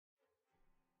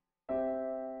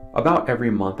About every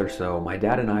month or so, my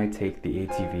dad and I take the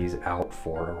ATVs out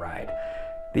for a ride.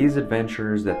 These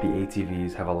adventures that the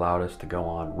ATVs have allowed us to go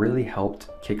on really helped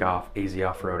kick off AZ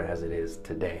Off-Road as it is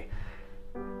today.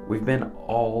 We've been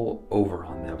all over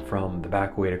on them, from the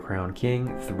back way to Crown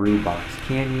King, through Box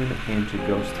Canyon, and to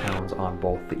ghost towns on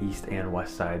both the east and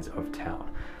west sides of town.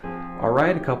 Our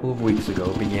ride a couple of weeks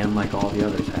ago began like all the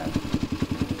others had.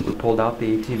 We pulled out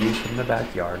the ATVs from the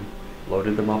backyard,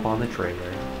 loaded them up on the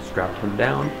trailer, strapped them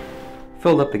down,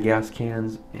 filled up the gas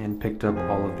cans, and picked up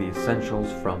all of the essentials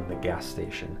from the gas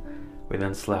station. We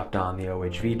then slapped on the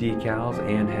OHV decals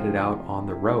and headed out on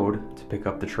the road to pick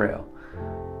up the trail.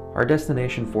 Our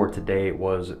destination for today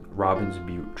was Robbins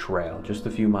Butte Trail, just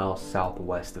a few miles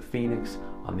southwest of Phoenix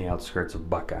on the outskirts of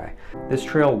Buckeye. This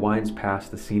trail winds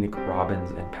past the scenic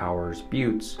Robbins and Powers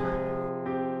Buttes,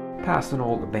 past an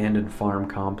old abandoned farm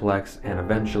complex, and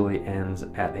eventually ends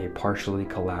at a partially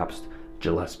collapsed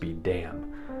Gillespie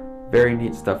Dam. Very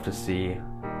neat stuff to see.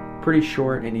 Pretty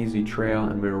short and easy trail,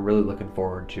 and we were really looking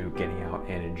forward to getting out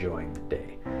and enjoying the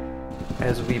day.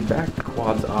 As we backed the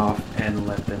quads off and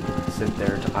let them sit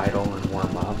there to idle and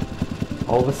warm up,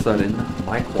 all of a sudden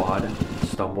my quad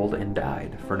stumbled and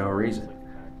died for no reason.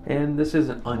 And this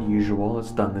isn't unusual,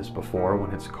 it's done this before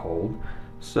when it's cold,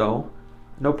 so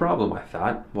no problem, I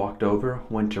thought. Walked over,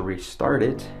 went to restart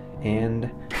it, and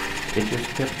it just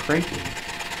kept cranking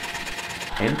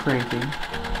and cranking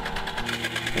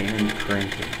and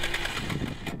cranking.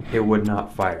 It would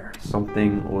not fire.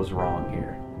 Something was wrong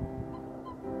here.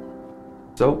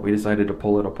 So we decided to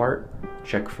pull it apart,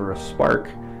 check for a spark,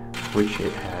 which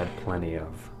it had plenty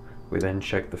of. We then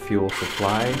checked the fuel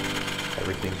supply.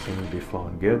 Everything seemed to be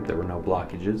flowing good. There were no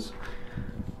blockages.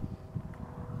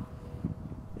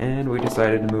 And we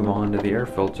decided to move on to the air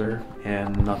filter,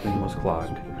 and nothing was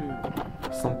clogged.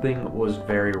 Something was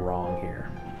very wrong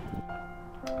here.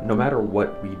 No matter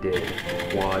what we did,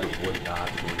 the quad would not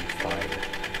fire.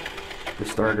 The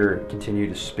starter continued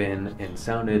to spin and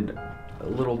sounded a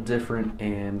little different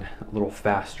and a little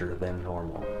faster than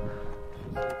normal.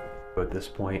 But at this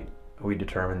point, we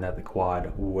determined that the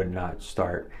quad would not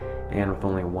start, and with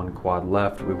only one quad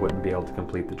left, we wouldn't be able to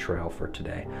complete the trail for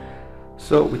today.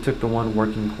 So we took the one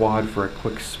working quad for a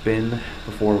quick spin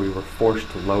before we were forced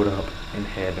to load up and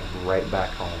head right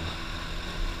back home,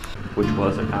 which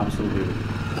was an absolute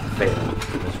fail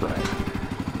for this ride.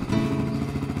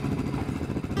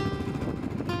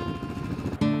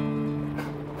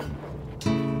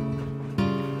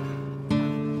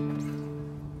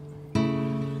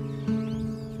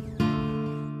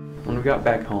 When we got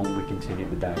back home, we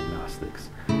continued the diagnostics.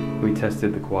 We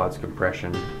tested the quad's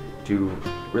compression to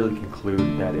really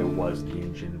conclude that it was the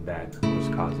engine that was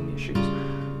causing issues.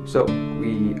 So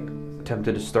we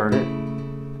attempted to start it,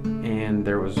 and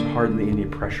there was hardly any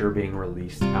pressure being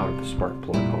released out of the spark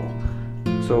plug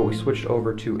hole. So we switched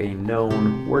over to a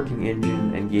known working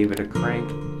engine and gave it a crank,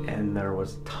 and there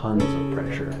was tons of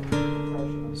pressure.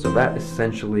 So that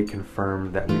essentially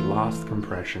confirmed that we lost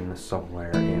compression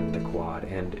somewhere in the quad,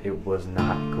 and it was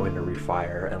not going to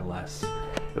refire unless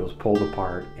it was pulled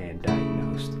apart and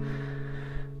diagnosed.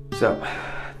 So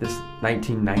this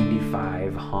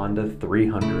 1995 Honda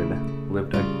 300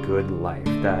 lived a good life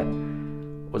that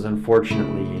was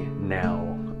unfortunately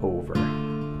now over.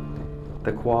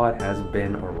 The quad has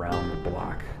been around the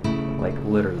block, like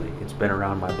literally, it's been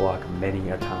around my block many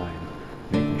a time,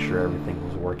 making sure everything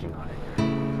was working on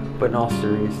it. But in all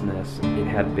seriousness, it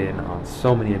had been on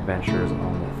so many adventures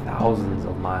on the thousands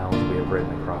of miles we have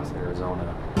ridden across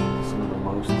Arizona to some of the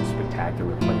most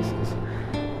spectacular places.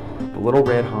 The little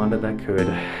red Honda that could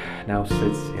now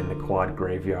sits in the quad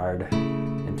graveyard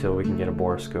until we can get a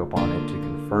borescope on it to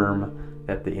confirm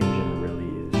that the engine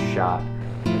really is shot,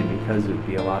 and because it would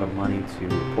be a lot of money to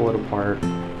pull it apart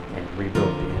and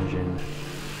rebuild the engine,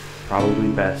 probably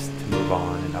best to move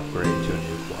on and upgrade to a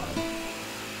new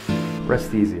quad.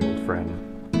 Rest easy, old friend,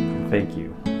 and thank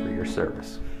you for your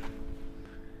service.